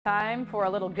Time for a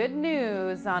little good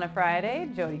news on a Friday.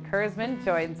 Jody Kurzman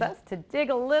joins us to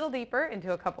dig a little deeper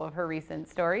into a couple of her recent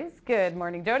stories. Good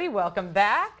morning, Jody. Welcome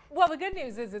back. Well, the good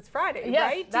news is it's Friday, yes,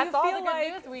 right? That's all the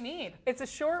good news we need. It's a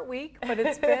short week, but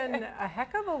it's been a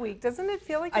heck of a week. Doesn't it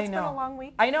feel like it's been a long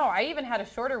week? I know. I even had a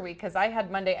shorter week because I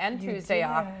had Monday and Tuesday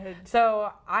off.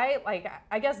 So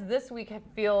I guess this week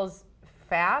feels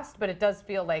fast, but it does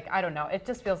feel like, I don't know, it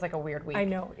just feels like a weird week. I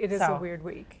know. It is a weird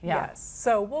week. Yeah. Yes.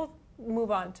 So we'll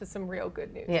move on to some real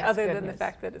good news, other than the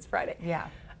fact that it's Friday. Yeah.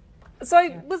 So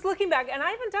I was looking back, and I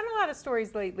haven't done a lot of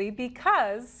stories lately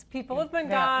because people have been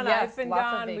gone, I've been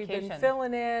gone, we've been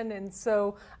filling in, and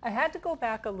so I had to go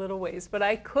back a little ways, but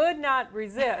I could not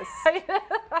resist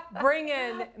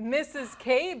bringing Mrs.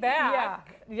 K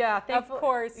back. Yeah. Of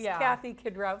course, Kathy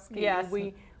Kidrowski. Yes.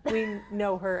 We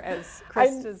know her as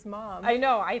Krista's mom. I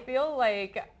know. I feel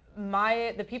like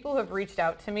the people who have reached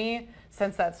out to me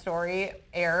since that story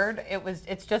aired,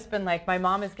 it's just been like, my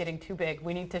mom is getting too big.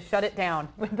 We need to shut it down.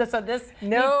 So this needs to be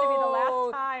the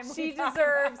last time. She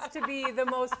deserves to be the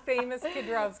most famous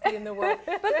Kidrowski in the world.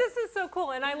 But this is so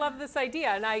cool, and I love this idea,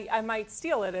 and I might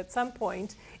steal it at some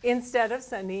point instead of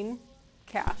sending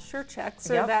cash or checks,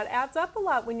 or that adds up a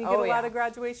lot when you get a lot of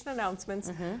graduation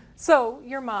announcements. So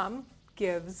your mom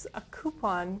gives a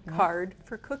coupon card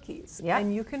for cookies,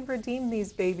 and you can redeem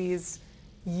these babies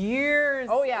years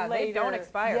later. They don't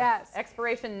expire. Yes.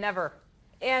 Expiration never.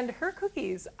 And her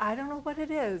cookies, I don't know what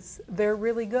it is, they're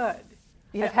really good.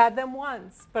 I've had them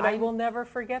once, but I will never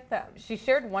forget them. She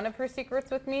shared one of her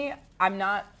secrets with me. I'm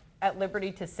not at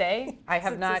liberty to say. I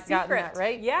have not gotten that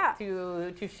right. Yeah.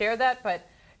 To share that, but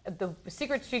the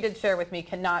secrets she did share with me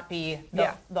cannot be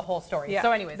the whole story.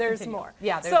 So anyways, there's more.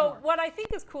 There's so more. What I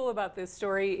think is cool about this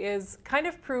story is kind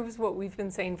of proves what we've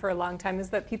been saying for a long time, is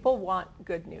that people want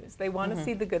good news. They want to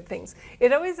see the good things.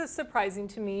 It always is surprising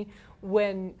to me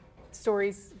when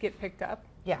stories get picked up.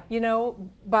 Yeah. You know,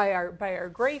 by our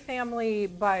Gray family,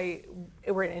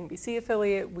 we're an NBC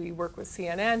affiliate, we work with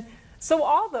CNN. So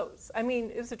all those, I mean,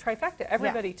 it was a trifecta.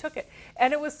 Everybody took it.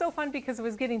 And it was so fun because it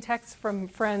was getting texts from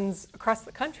friends across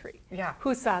the country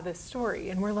who saw this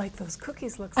story. And we're like, those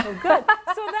cookies look so good.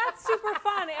 So that's super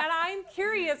fun. And I'm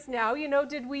curious now, you know,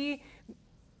 did we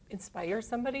inspire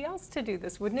somebody else to do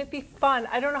this? Wouldn't it be fun?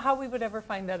 I don't know how we would ever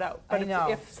find that out. But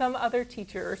if some other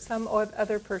teacher or some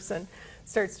other person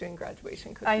starts doing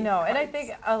graduation cookies. I know, and I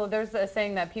think there's a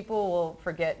saying that people will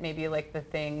forget maybe like the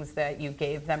things that you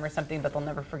gave them or something, but they'll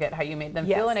never forget how you made them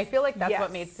feel. And I feel like that's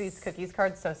what makes these cookies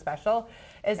cards so special,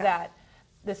 is that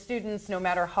the students, no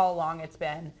matter how long it's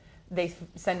been, they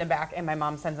send them back, and my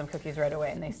mom sends them cookies right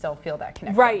away, and they still feel that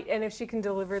connection. Right, and if she can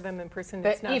deliver them in person,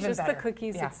 it's not just the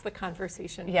cookies, it's the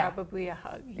conversation, probably a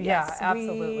hug. Yes,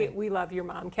 absolutely. We love your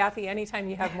mom. Kathy, anytime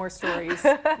you have more stories,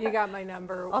 you got my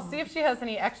number. I'll see if she has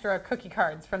any extra cookie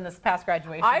cards from this past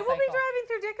graduation I will be driving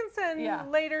through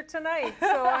Dickinson later tonight,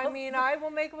 so I mean, I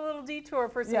will make a little detour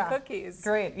for some cookies.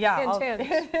 Great, I'll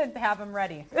have them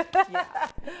ready.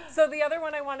 So the other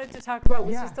one I wanted to talk about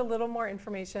was just a little more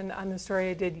information on the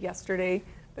story I did yesterday,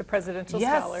 the presidential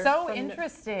scholar. Yes, so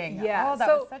interesting. Yeah, that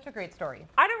was such a great story.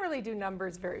 I don't really do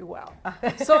numbers very well.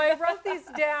 So I wrote these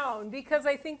down because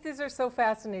I think these are so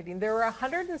fascinating. There were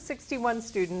 161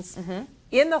 students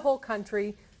in the whole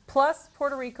country, plus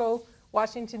Puerto Rico,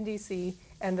 Washington, D.C.,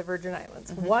 and the Virgin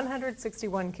Islands.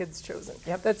 161 kids chosen.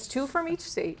 That's 2 from each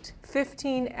state,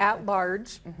 15 at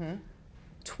large,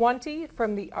 20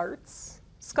 from the arts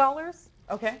scholars,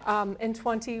 and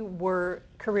 20 were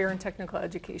career and technical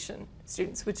education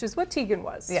students, which is what Tegan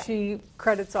was. She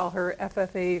credits all her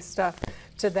FFA stuff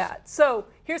to that. So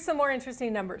here's some more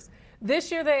interesting numbers.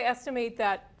 This year they estimate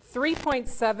that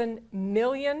 3.7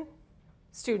 million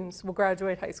students will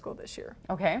graduate high school this year.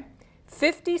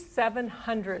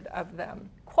 5,700 of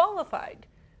them qualified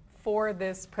for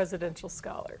this Presidential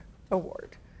Scholar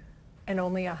Award, and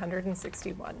only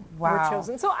 161 were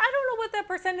chosen. So I don't know what that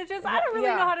percentage is. I don't really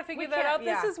know how to figure that out.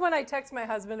 This is when I text my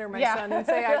husband or my son and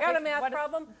say, I got a math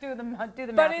problem. Do the math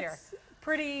here. But it's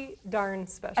pretty darn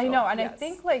special. I know, and I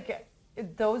think like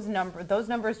those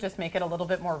numbers just make it a little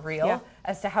bit more real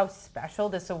as to how special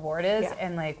this award is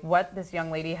and like what this young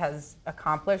lady has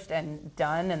accomplished and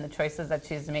done, and the choices that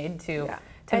she's made to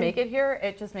make it here.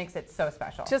 It just makes it so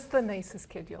special. Just the nicest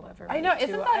kid you'll ever meet. I know,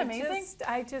 isn't that amazing?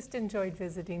 I just enjoyed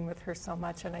visiting with her so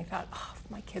much, and I thought, oh, if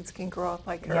my kids can grow up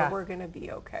like her, we're going to be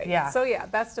okay. So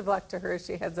best of luck to her as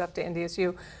she heads up to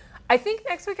NDSU. I think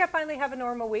next week I finally have a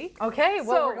normal week. Okay,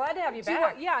 well, we're glad to have you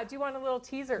back. Do you want a little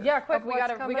teaser? Yeah, quick. We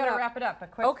gotta wrap it up.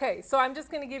 But quick. Okay, so I'm just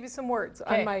going to give you some words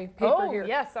on my paper here.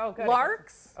 Yes. Oh, good.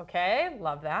 Larks. Okay,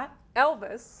 love that.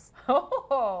 Elvis.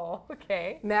 Oh,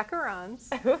 okay. Macarons.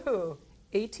 Ooh.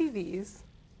 ATVs,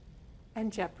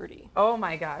 and Jeopardy. Oh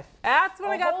my gosh. That's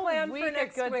what I got planned for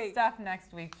next good week. Stuff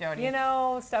next week, Jody. You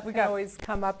know, stuff can always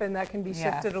come up and that can be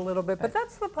shifted a little bit, but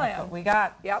that's the plan. That's what we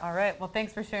got. Yep. All right. Well,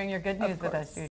 thanks for sharing your good news with us, Judy.